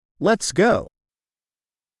Let's go.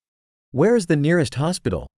 Where is the nearest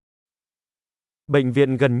hospital? Bệnh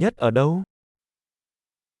viện gần nhất ở đâu?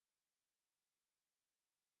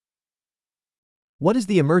 What is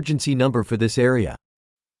the emergency number for this area?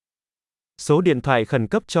 Số điện thoại khẩn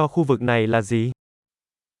cấp cho khu vực này là gì?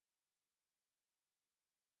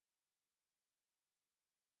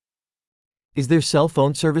 Is there cell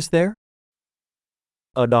phone service there?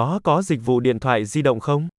 Ở đó có dịch vụ điện thoại di động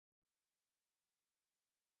không?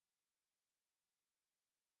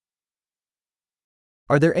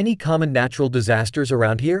 Are there any common natural disasters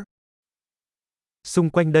around here? Xung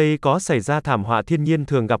quanh đây có xảy ra thảm họa thiên nhiên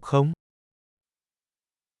thường gặp không?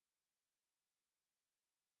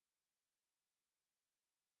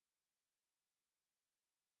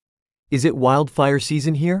 Is it wildfire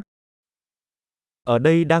season here? Ở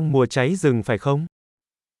đây đang mùa cháy rừng phải không?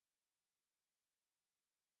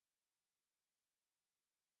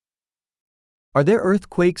 Are there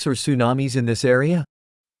earthquakes or tsunamis in this area?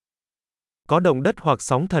 Có động đất hoặc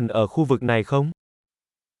sóng thần ở khu vực này không?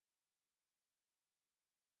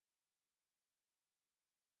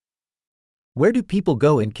 Where do people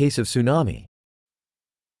go in case of tsunami?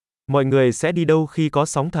 Mọi người sẽ đi đâu khi có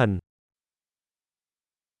sóng thần?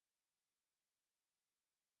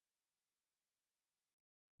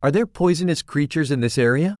 Are there poisonous creatures in this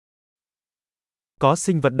area? Có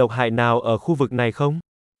sinh vật độc hại nào ở khu vực này không?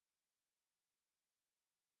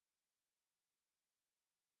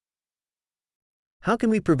 How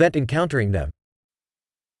can we prevent encountering them?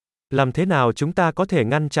 Làm thế nào chúng ta có thể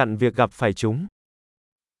ngăn chặn việc gặp phải chúng?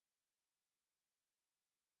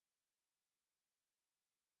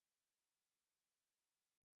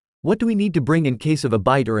 What do we need to bring in case of a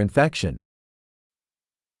bite or infection?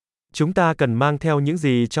 Chúng ta cần mang theo những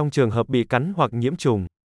gì trong trường hợp bị cắn hoặc nhiễm trùng?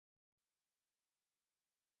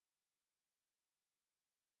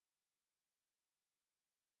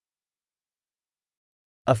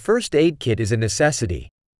 A first aid kit is a necessity.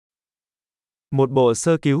 Một bộ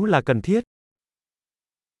sơ cứu là cần thiết.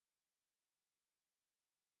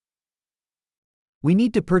 We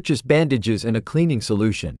need to purchase bandages and a cleaning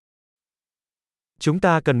solution. Chúng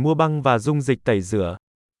ta cần mua băng và dung dịch tẩy rửa.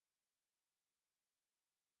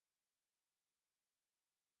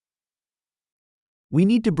 We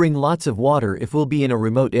need to bring lots of water if we'll be in a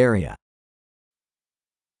remote area.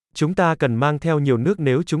 Chúng ta cần mang theo nhiều nước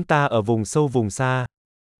nếu chúng ta ở vùng sâu vùng xa.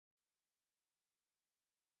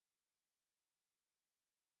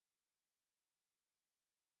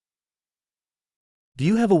 Do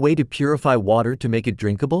you have a way to purify water to make it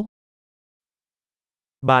drinkable?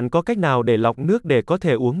 Bạn có cách nào để lọc nước để có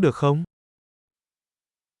thể uống được không?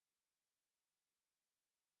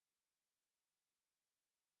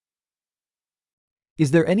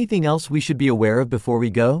 Is there anything else we should be aware of before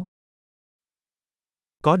we go?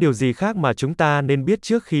 Có điều gì khác mà chúng ta nên biết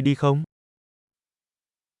trước khi đi không?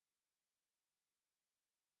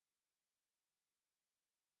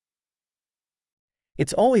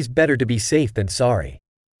 It's always better to be safe than sorry.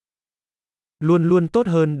 Luôn luôn tốt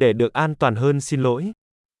hơn để được an toàn hơn xin lỗi.